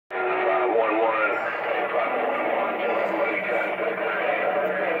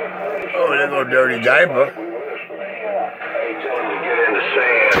Hello, Dirty Diaper. Hey,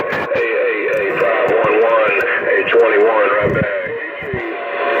 511, hey, 21, right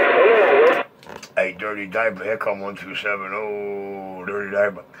back. Hey, Dirty Diaper, here come 127. Oh, Dirty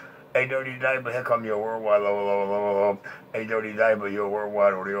Diaper. Hey, Dirty Diaper, here come your worldwide low. Hey, Dirty Diaper, your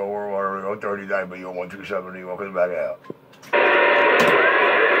worldwide audio, Dirty Diaper, your 127, you walking back out. Alright,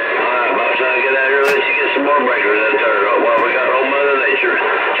 Bob, trying to get out here, let's get some more breakers out there. Well, we got old Mother Nature.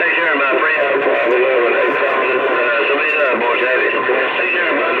 Take care, my friend. 511, 8,000. Somebody's up, boys, have it. Take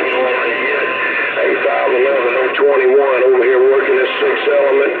care, my friend. Hey, 511, 021, over here working this six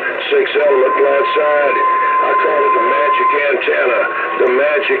element flat side. I call it the magic antenna. The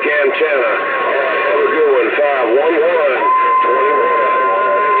magic antenna. Alright, have a good one. 511, 21.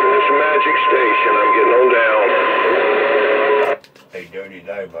 This magic station, I'm getting on down. Hey, Dirty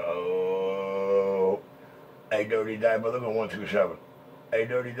Diaper, oh. Hey, Dirty Diaper, look at 127. Hey,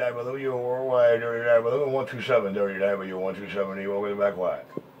 Dirty Diaper, look at your worldwide, Dirty Diaper, look at 127, Dirty Diaper, your 127, you walking back wide.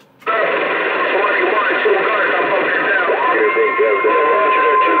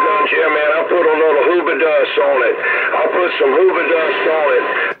 Yeah, man, I put a little hooba dust on it. I put some hooba dust on it.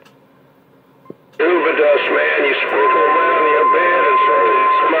 Hooba dust, man, you sprinkle around in your bed and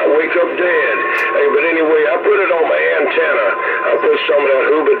some might wake up dead. Hey, but anyway, I put it on my antenna. I put some of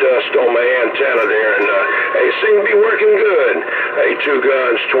that hooba dust on my antenna there, and hey, it seemed to be working good. Hey, 2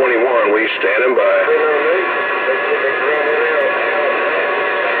 Guns 21, we standing by.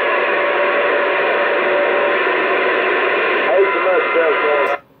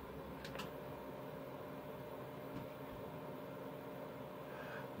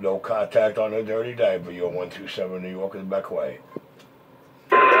 No contact on the Dirty Diaper, your 127, New York is back way.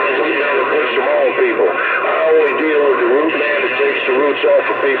 Some old people. I only deal with the root man that takes the roots off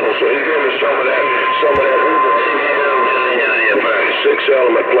of people, so he gave me some of that hoover. 6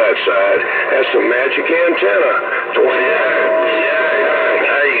 element flat side. That's the magic antenna. 20.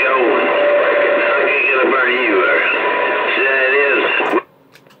 How you going? I can't get a bird of you there. See how it is?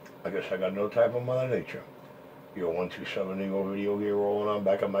 I guess I got no type of Mother Nature. Your 127 New York video here rolling on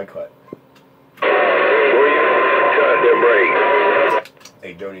back of my cut. Where you cut the break?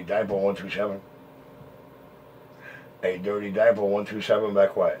 Hey, Dirty Diaper 127. Hey, Dirty Diaper 127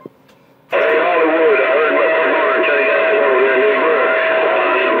 back way. Hey, Hollywood, I heard my promoter tell you guys over there in New York.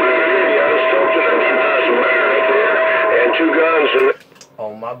 I was talking to them Possum Bear up there, and 2 Guns and...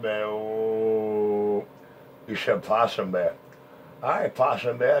 Oh, my bad. Oh, you said Possum Bear. All right,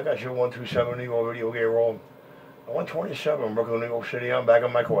 Possum Bear, I got your 127 New York video here rolling. 127, Brooklyn, New York City. I'm back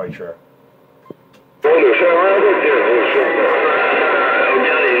in my quiet chair.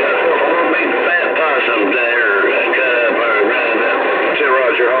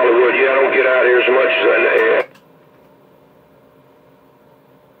 Roger, Hollywood. Yeah, I don't get out here as much as I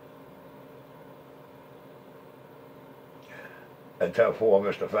know. And 10-4,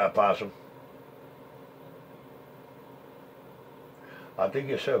 Mr. Fat Possum. I think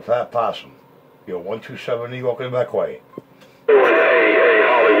you said Fat Possum. You're 127 New York in back way. Hey,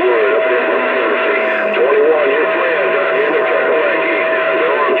 Hollywood, up there in 21, your friend down here in the Cadillac. Go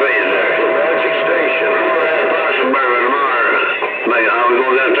on, please, there. The magic station. Possum burger tomorrow. I was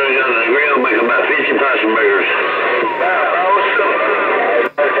going down there on the grill, make about 50 possum burgers.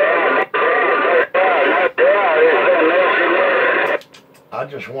 I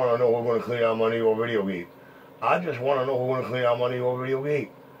just want to know who's going to clean out money or video geek. I just want to know who's going to clean out money or video geek.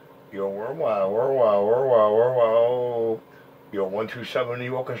 Yo, worldwide. Yo, 127 New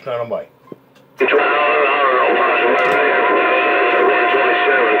York is standing by. 21.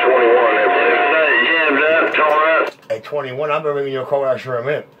 Hey, 21, I've been ringing your coax for a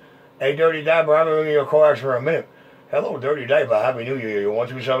minute. Hey, Dirty Diaper, I've been ringing your coax for a minute. Hello, Dirty Diaper, Happy New Year. Yo,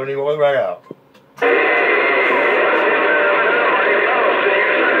 127 New York, right out.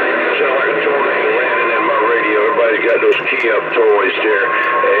 Everybody's got those key-up toys there.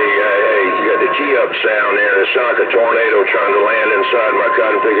 Hey, you got the key-up sound there. It's like a tornado trying to land inside my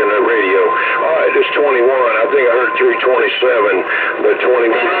cotton picking the radio. All right, this 21. I think I heard 327, but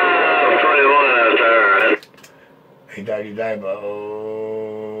 21. I'm 21 out there. Hey, Dirty Diaper,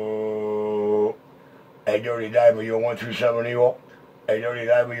 oh. Hey, Dirty Diaper, you're 127 New York. Hey, Dirty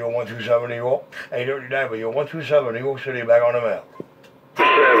Diaper, you're 127 New York. Hey, Dirty Diaper, you're 127 New York City, back on the map. 7.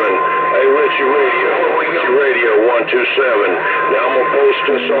 Hey, Richie Radio 127. Now I'm gonna post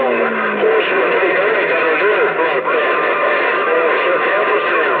this on Horseman.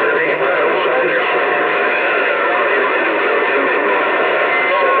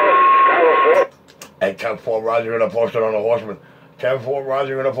 Hey, 10-4, Roger, gonna post it on the Horseman. 10-4,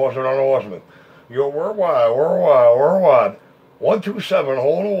 Roger, gonna post it on the Horseman. Yo, worldwide. 127,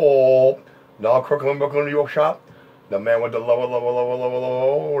 hold the wall. Now Crooklyn, Brooklyn, New York shop. The man with the the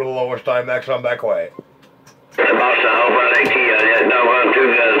lowest Timex on back way. The boss, I hope I ain't key on that. No, I'm two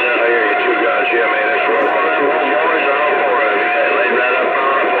guns out. I hear you, two guns. Yeah, man, that's right. Boys, all four of you. Laid right up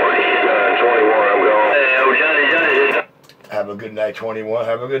on 40. 21, I'm going. Hey, old Johnny, Have a good night, 21.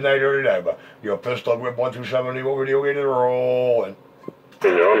 Have a good night, Dirty Diver. Your pistol whip 127 over the video rolling.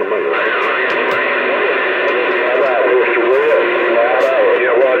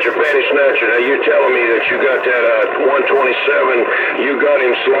 Yeah, Roger, Penny Snatcher. Now, you're telling me that you got that 127, you got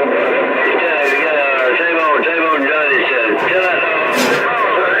him slumped. Yeah, same old Johnny said. Tell that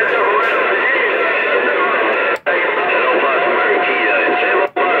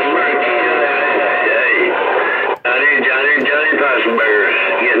Johnny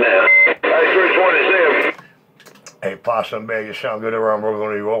Possumberger, getting out. Hey, 327. Hey, Possum Bear, you sound good around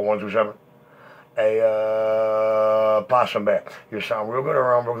Brooklyn, New York, 127. Hey, Possum Bear, you sound real good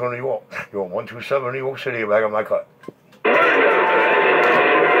around Brooklyn, New York. You're 127 New York City, back on my cut. And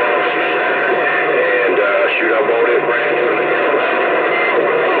shoot up all that brand new.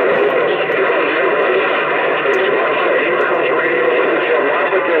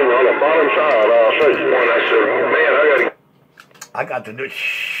 On the bottom side, I said, man, I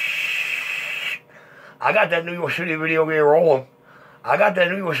got that New York City video game rolling. I got that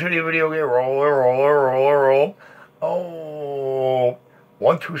New York City video game rolling. Oh,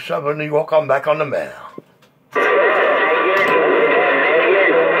 127 New York, I'm back on the mail.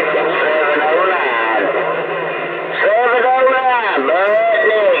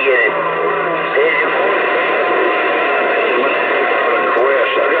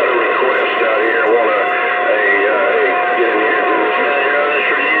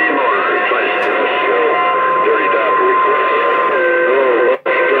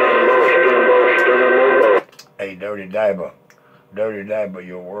 Dirty Diver,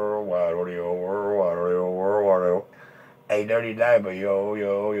 you're worldwide, worldwide. Hey, Dirty Diver,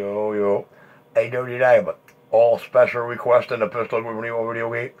 yo. Hey, Dirty Diver, all special requests in the pistol grip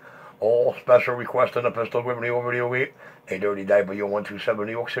video game. All special requests in the pistol grip video game. Hey, Dirty Diver, you're 127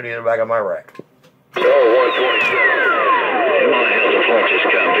 New York City in the back of my rack. So, 127. My health flex is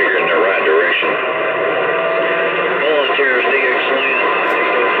configured in the right direction. Volunteers, DX Land,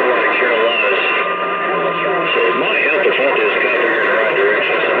 804 Carolinas. So my health defense is configured in the right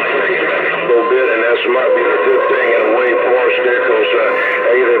direction, so I might bring it back a little bit, and that might be a good thing in a way for us there, because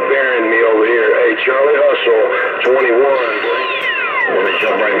they're burying me over here. Hey, Charlie Hustle, 21. Let me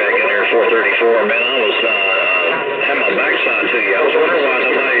jump right back in here, 434. Man, I was had my backside to you. I was wondering why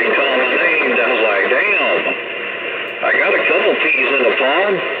nobody even called my name. I was like, damn, I got a couple peas in the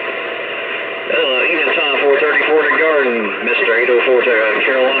pond. Evening time, 434 to Garden, Mr. 804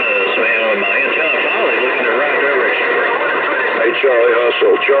 Carolinas, man, with my antenna finally looking the right direction. Hey, Charlie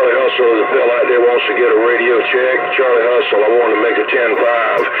Hustle. Charlie Hustle, the bill out there wants to get a radio check. Charlie Hustle, I want to make a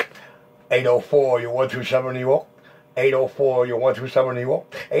 10-5. 804, you're 127 New York. 804, you're 127 New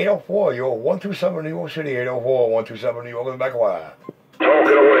York. 804, you're 127 New York City. 804, 127 New York in the back wide.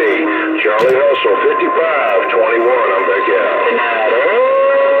 Talking away. Charlie Hustle, 55, 21, I'm back out.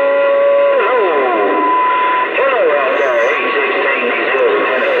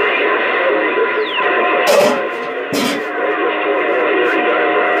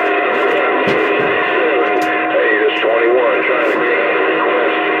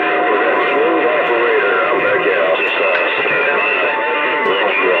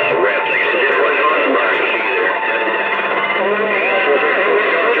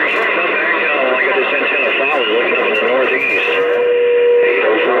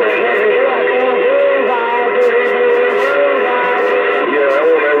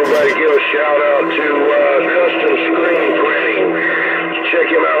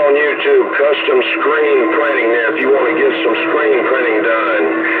 Custom screen printing there if you want to get some screen printing done.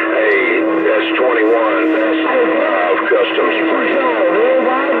 Hey, that's 21. That's custom screen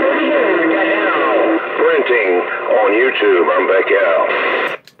printing on YouTube. I'm back out.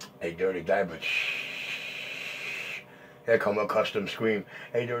 Hey, Dirty Diver. Here come a custom screen.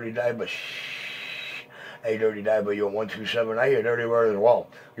 Hey, Dirty Diver. Hey, Dirty Diver, you're 127. I hear Dirty Word as well.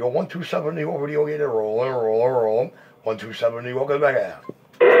 You're 127 New York video game rolling. 127 New York is back out.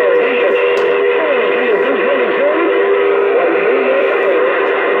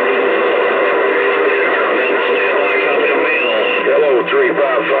 Hello,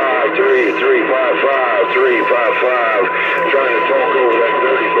 355-355-355. Trying to talk over that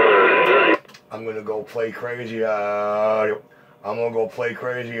Dirty Bird. I'm gonna go play crazy. I'm gonna go play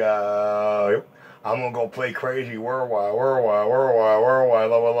crazy. I'm gonna go play crazy worldwide.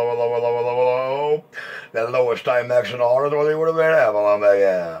 Low. That lowest Timex in the 100 what they would have been having on that,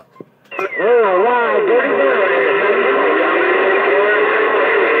 yeah. Worldwide Dirty Bird.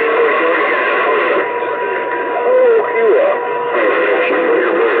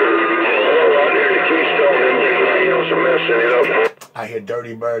 I hear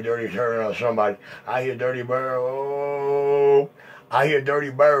Dirty Bird, dirty turning on somebody. I hear Dirty Bird, oh. I hear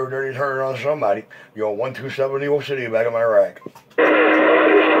Dirty Bird, dirty turning on somebody. You're 127 New York City, back in my rack. But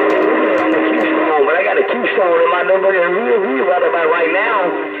I got a Keystone in my number and real right about right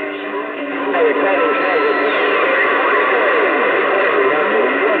now.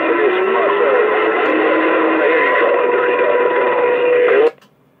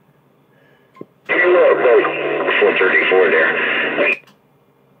 You up, boat 434 there.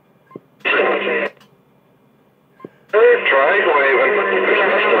 Try waving.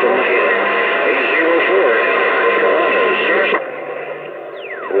 804.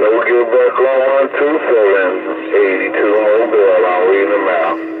 No give back on 127. 82 Mobile. I'll read them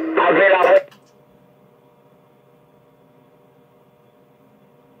out. I'll get out.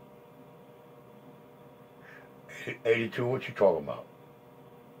 82, what you talking about?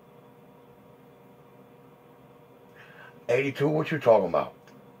 82, what you talking about?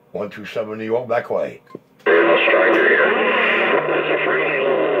 127 New York, back away. There's no striker here. That's a friendly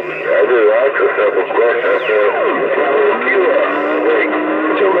little... I do like this type of question.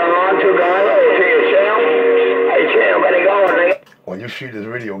 Two gone. Hey, Champ. Hey, Champ, where they going, nigga? When you see this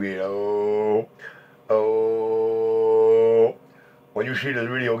video again, when you see this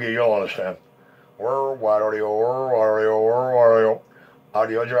video again, you'll understand. Worldwide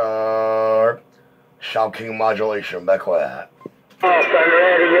audio drive. South King modulation, back with that. Boston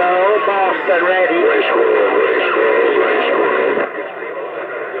Radio, Boston Radio.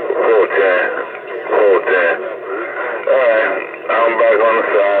 Hold that. Alright, I'm back on the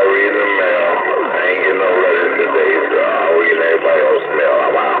side reading the mail. I ain't getting no letters today, so I'll read everybody else's mail.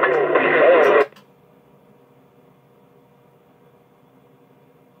 I'm out.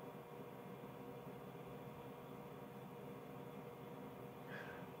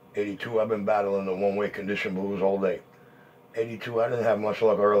 82, I've been battling the one-way condition blues all day. 82, I didn't have much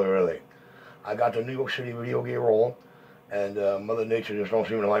luck earlier, really. I got the New York City video game rolling, and Mother Nature just don't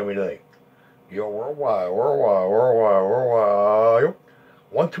seem to like me today. Yo, worldwide.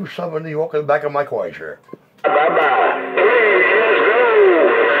 127 New York in the back of my quiet chair. Bye-bye. Please, let's go.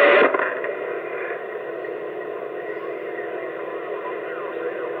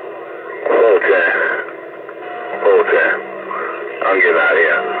 Okay. I'm getting out of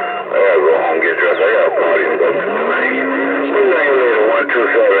here. I gotta go home, get dressed. I got a party to go to tonight. We're laying later,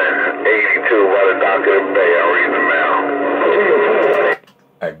 127-82 by the dock of the bay. I'm reading the mail.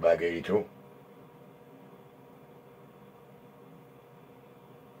 Hey, back 82.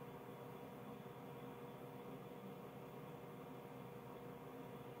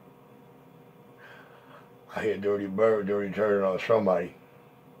 I hear Dirty Bird, dirty turning on somebody.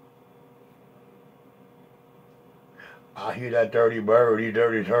 I hear that Dirty Bird, he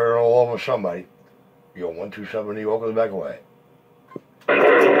dirty turning all over somebody. Yo, 127 New York is back away.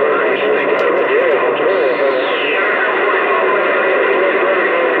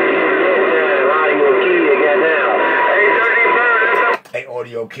 Hey,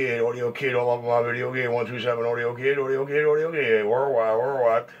 Audio Kid, all over my video game, 127 Audio Kid,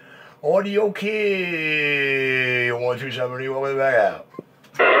 worldwide. Audio Kid, 127 New York is back out.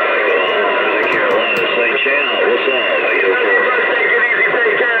 Carolina, St. Channel, what's up?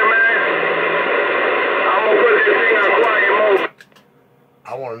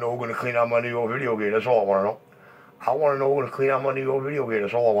 I want to know who's going to clean out my New York video game. That's all I want to know. I want to know who's going to clean out my New York video game.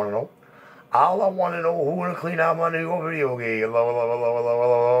 That's all I want to know. All I want to know who's going to clean out my New York video game.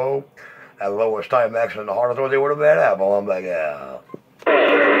 Hello. At lowest time max in the heart of the with a bad apple. I'm back out.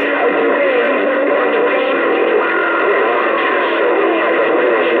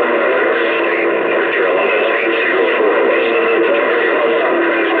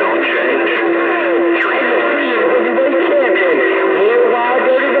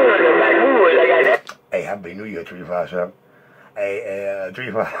 Happy New Year, 357. Hey,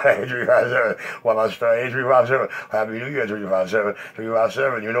 357. Well, I start 357. Happy New Year, 357.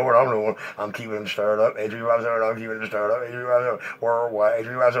 357. You know what I'm doing? I'm keeping them stirred up. 357. I'm keeping them stirred up. 357. Worldwide.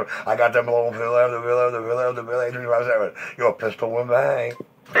 357. I got them blown fill out the bill. 357. Your pistol went bang.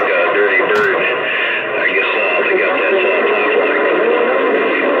 I got a Dirty Bird. I guess they got that top line.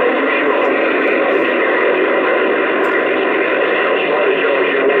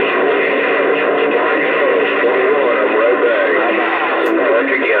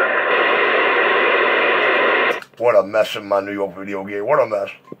 What a mess in my New York video game. What a mess.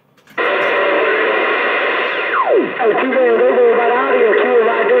 Hey, too bad they go about out here, too,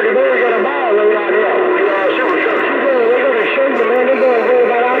 about Dirty Bird. Super truck. They're going to show you, man. They're going to go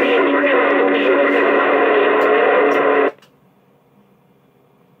about our super truck.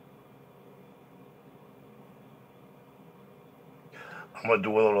 I'm gonna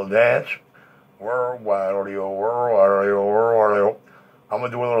do a little dance. Worldwide audio, worldwide audio, worldwide audio. I'm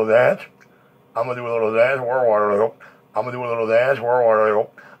gonna do a little dance. I'm gonna do a little dance, worldwide audio. I'm gonna do a little dance, worldwide audio.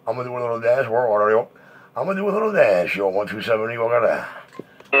 I'm gonna do a little dance, worldwide audio. I'm gonna do a little dance. Yo, 127, you got that.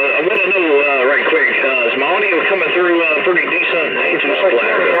 I want to know right quick, is my audio coming through pretty decent? Ain't too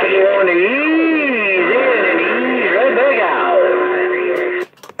flat. You want to ease in and ease right back out.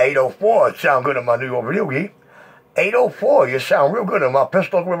 804, sound good in my New York video geek. 804, you sound real good in my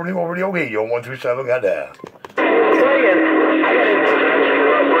Pistol Grip New York video geek. Yo, 127, got that.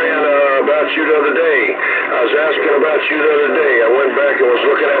 About you the other day. I was asking about you the other day. I went back and was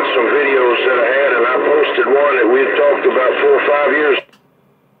looking at some videos that I had, and I posted one that we had talked about 4 or 5 years.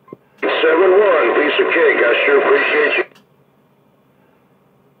 7-1, piece of cake. I sure appreciate you.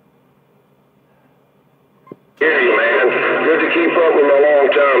 Hear you, man. Good to keep up with my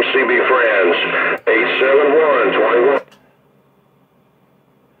long-time CB friends. 871-21.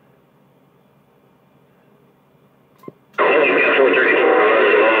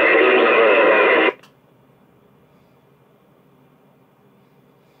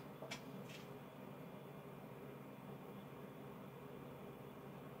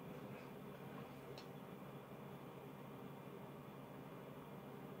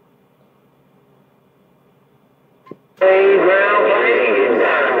 Hey, ground plane.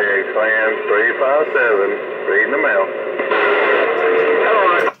 Hey, Clan 357, reading them out.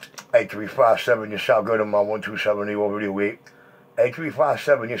 8357, you sound good in my 127 New York video geek.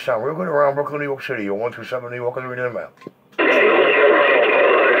 8357, you sound real good around Brooklyn, New York City. Your 127 New York is reading them out.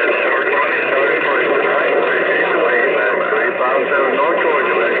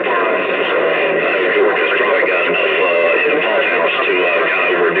 Georgia's probably got enough in Paul's house to kind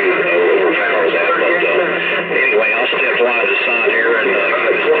of overpower that. But anyway, I'll step wide to the side here and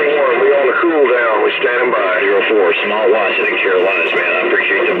 21. We on the cool down. We standing by. 04, small watch in the Carolinas, man. I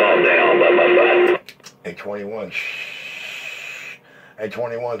appreciate the bump down. Bye. 821, shh.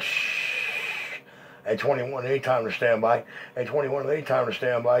 821, shh. 821, anytime to stand by. 821, anytime to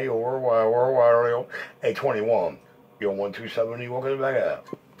stand by. Yo, worldwide audio. 821, yo, 127 New York is back out.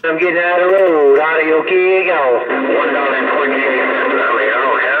 I'm getting out of the road. Audio kid, go. $1.48. I mean, I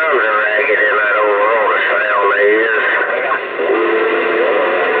don't have the racket in that overall sound there is.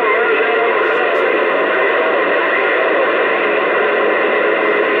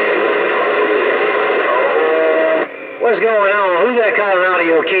 What's going on? Who's that calling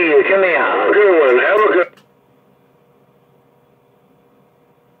audio kid? Come here. Good one. Have a good.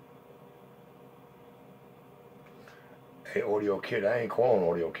 Hey, Audio Kid, I ain't calling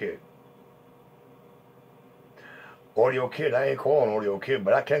Audio Kid. Audio Kid, I ain't calling Audio Kid,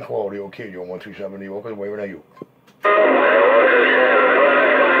 but I can call Audio Kid. Yo, 127 New York is waving at you.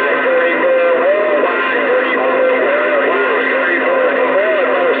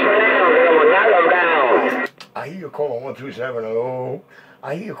 I hear you calling 127. Oh,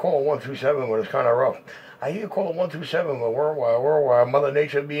 I hear you calling 127, but it's kind of rough. I hear you calling 127, but worldwide, Mother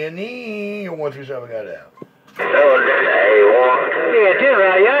Nature being me. 127 got that. Yeah, tell me, I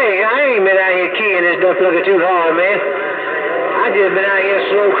ain't been out here keying this duck looking too hard, man. I just been out here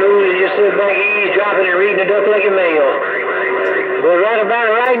slow cruising, just sitting back eavesdropping and reading the duck looking mail. But right about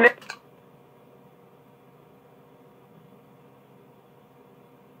it right now.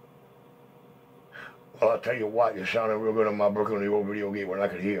 Well, I'll tell you what, you sounded real good on my Brooklyn, New York video game when I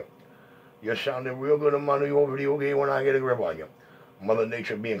could hear. You sounded real good on my New York video game when I get a grip on you. Mother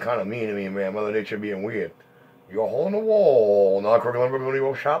Nature being kind of mean to me, man. Mother Nature being weird. You're a hole in the wall. Now, Brooklyn, New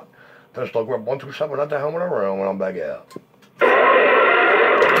York shop. Pistol Grip 127 at the helmet around when I'm back out.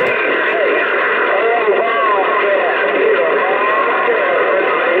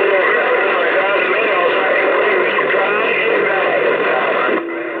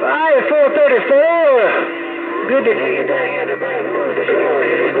 Hi, 434. Good to see you.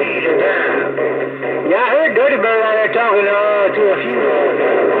 Yeah, I heard Dirty Bird out there talking to a few.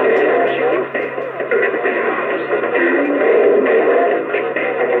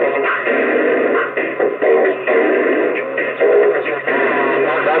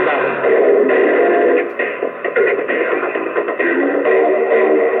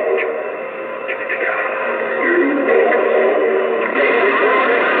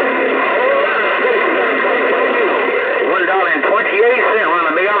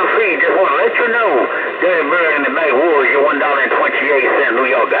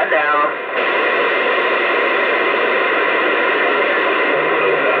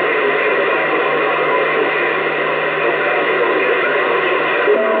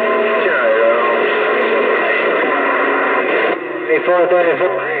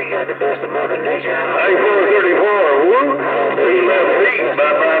 434. Hey, got the best of Mother Nature. Hey, 434, whoop. We left feet,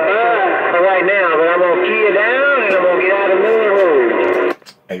 bye. For right now, but I'm gonna key it down and I'm gonna get out of Miller Road.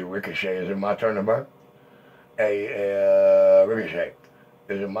 Hey, Ricochet, is it my turn to burn? Hey, Ricochet,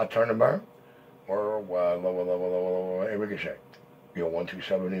 is it my turn to burn? Worldwide, lower. Hey, Ricochet, you're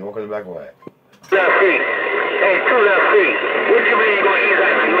 127 New York in the back way. Left feet. Hey, 2 left feet. What you mean you gonna ease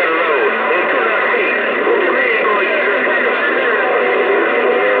out of Miller Road? Hey, 2 left feet. What you mean you gonna ease out of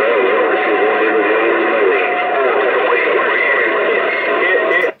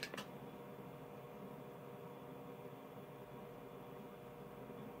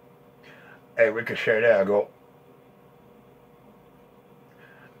Hey, Ricochet, there I go.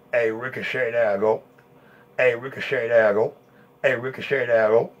 Hey, Ricochet, there I go. Hey, Ricochet, there I go. Hey, Ricochet, there I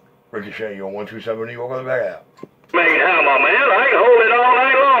go. Ricochet, you're 127 New York on the back out. Made how, my man? I can hold it all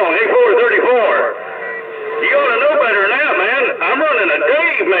night long. Hey, 434. You ought to know better than that, man. I'm running a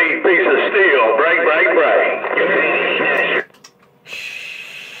Dave-made piece of steel. Break.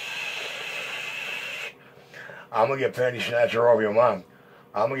 I'm gonna get panty snatcher over your mom.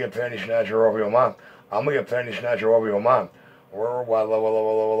 I'm gonna get panty snatcher over your mom. I'm gonna get panty snatcher over your mom. Worldwide,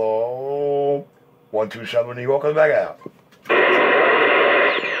 low. 127 New York on the back out. Hey,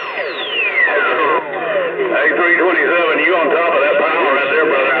 327, you on top of that power right there,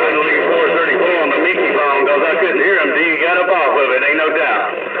 brother. I couldn't leave 434 on the Mickey phone because I couldn't hear him till you got up off of it, ain't no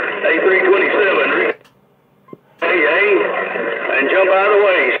doubt. Hey, 327, hey, and jump out of the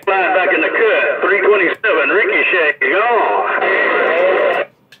way. Slide back in the cut. 327, Ricochet, gone.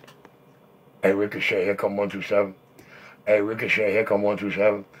 Hey, Ricochet, here come 127. Hey, Ricochet, here come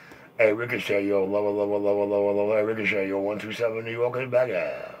 127. Hey, Ricochet, yo, lower. Hey, Ricochet, yo, 127 New York in the back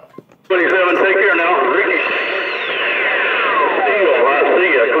out. 27, take care now. Ricky. Steel, I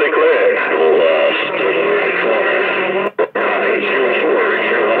see ya. Click.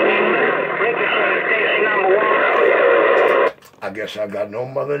 I guess I got no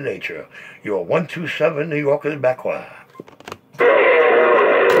Mother Nature. You're 127 New York in the back wire.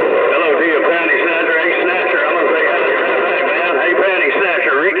 Hello to you, Panty Snatcher. Hey, Snatcher, I'm gonna say hi to you back, man. Hey, Panty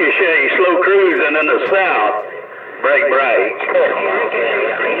Snatcher, Ricochet, slow cruising in the south. Break.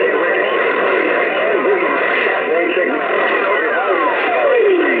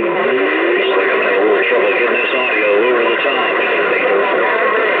 Trouble getting this audio over the top.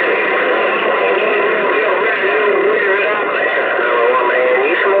 Number 1 man,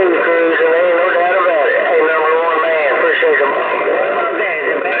 you smooth cruising, ain't no doubt about it. Hey, number 1 man, appreciate you.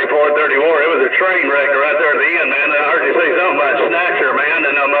 Hey, 434, it was a train wreck right there at the end, man. I heard you say something about Snatcher, man,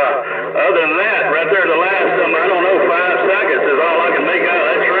 and other than that, right there the last, I don't know, 5 seconds is all I can make out of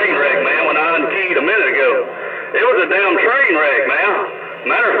that train wreck, man, when I unkeyed a minute ago. It was a damn train wreck, man.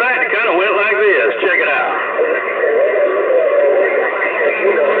 Matter of fact, it kind of went like this. Check it out.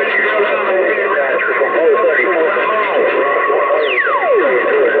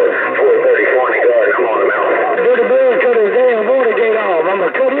 Dirty Bird cut his damn water gate off. I'm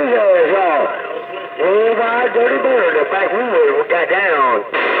gonna cut his ass off. Oh, my Dirty Bird, the back window got down.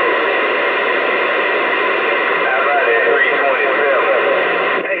 How about it,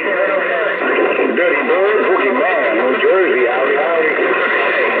 327? Dirty Bird, pretty bad. New Jersey, howdy.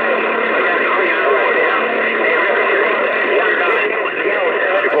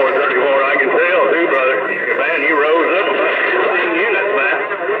 434, I can tell, too, brother. Man, you rose up about 15 units, man.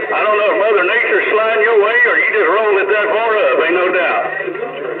 I don't know if Mother Nature's sliding your way or you just rolled it that far up, ain't no doubt.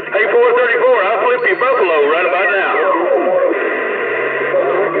 Hey, 434, I'll flip you Buffalo right about now.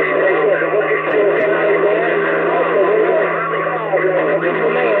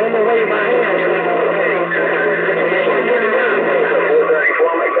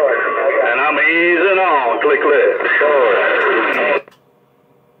 And I'm easing on. Click. Sure.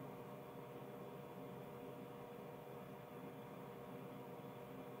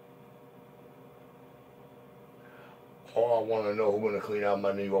 All I want to know who's going to clean out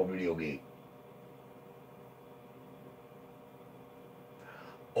my New York video gate.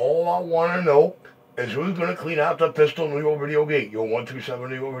 All I want to know is who's going to clean out the pistol New York video gate. Your 127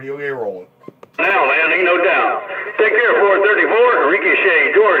 New York video gate rolling. Now, man, ain't no doubt. Take care, 434,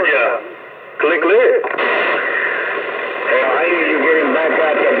 Ricochet, Georgia. Click. Hey, how did you get him back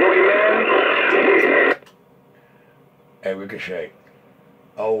out there, boogeyman? Hey, Ricochet.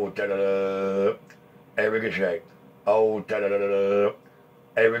 Oh, da-da-da. Hey, Ricochet. Oh, da-da-da-da.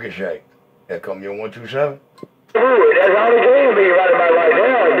 Hey, Ricochet. Here come your 127. Ooh, that's all he can be right about right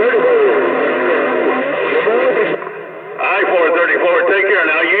now. Dirty Bird. Aye, 434, take care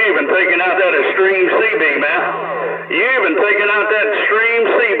now. You even taking out that Extreme CB, man. You even taking out that Extreme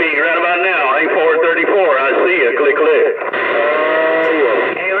CB right about now. Hey, 434, I see you. Click.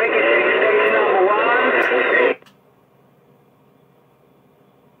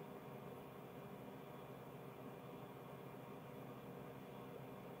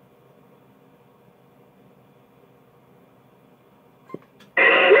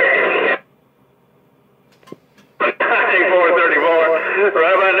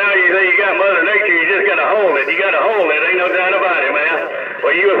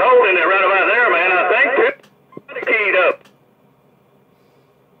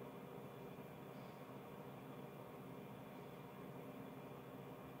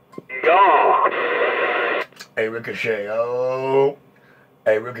 Gone. Hey, Ricochet. Oh.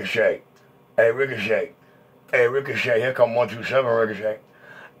 Hey, Ricochet. Hey, Ricochet. Hey, Ricochet. Here come 127, Ricochet.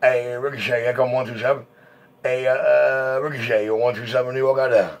 Hey, Ricochet. Here come 127. Hey, Ricochet. You're 127. You walk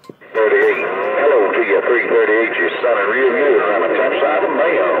out there. 38. Hello to you, 338. You're sounding real good around the top side of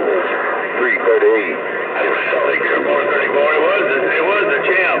Mayo. 338. I think you're 434. It was the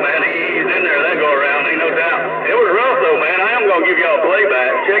champ, man. He's in there that go around, ain't no doubt. It was rough though, man. I am gonna give y'all a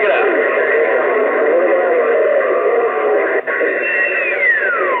playback. Check it out.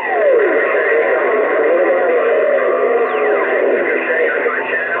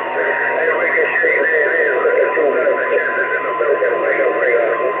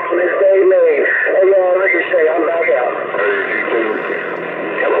 I'm back out. Heard you too.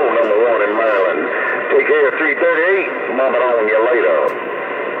 Hello, number 1 in Maryland. Take care of 338. Mom it on you later.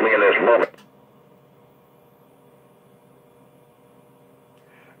 Me and this moment.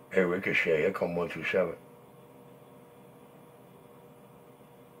 Hey, Ricochet. Here come 127.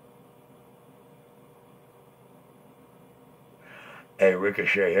 Hey,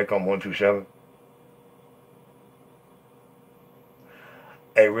 Ricochet. Here come 127.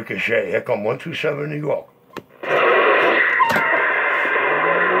 Hey, Ricochet. Here come 127 New York.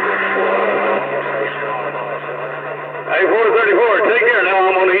 Hey, 434, take care now.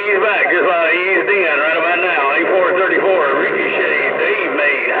 I'm gonna ease back, just like I eased in right about now. Hey, 434, Ricochet, Dave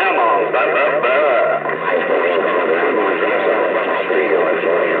made Hammond.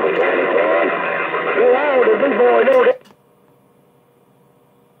 Wow, the big boy knows it.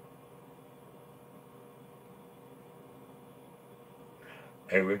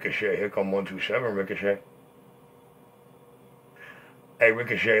 Hey, Ricochet, here come 127, Ricochet. Hey,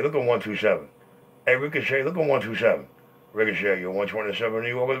 Ricochet, look at 127. Hey, Ricochet, look at 127. Ricochet, you're 127,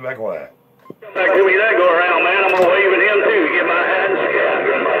 you over the back wide. Back to me that go around, man. I'm gonna wave at him too. Get my hat and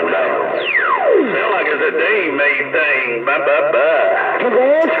scat. Sound like it's a Dave made thing.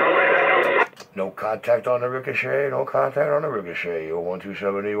 No contact on the Ricochet, no contact on the Ricochet. You're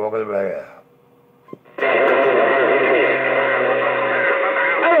 127, you over the back.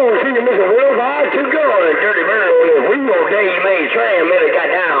 I don't see you, Mr. Will. I too good. Dirty Bird with a real Dave made tram, man,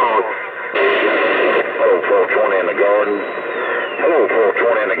 got down. Oh, 420 in the garden.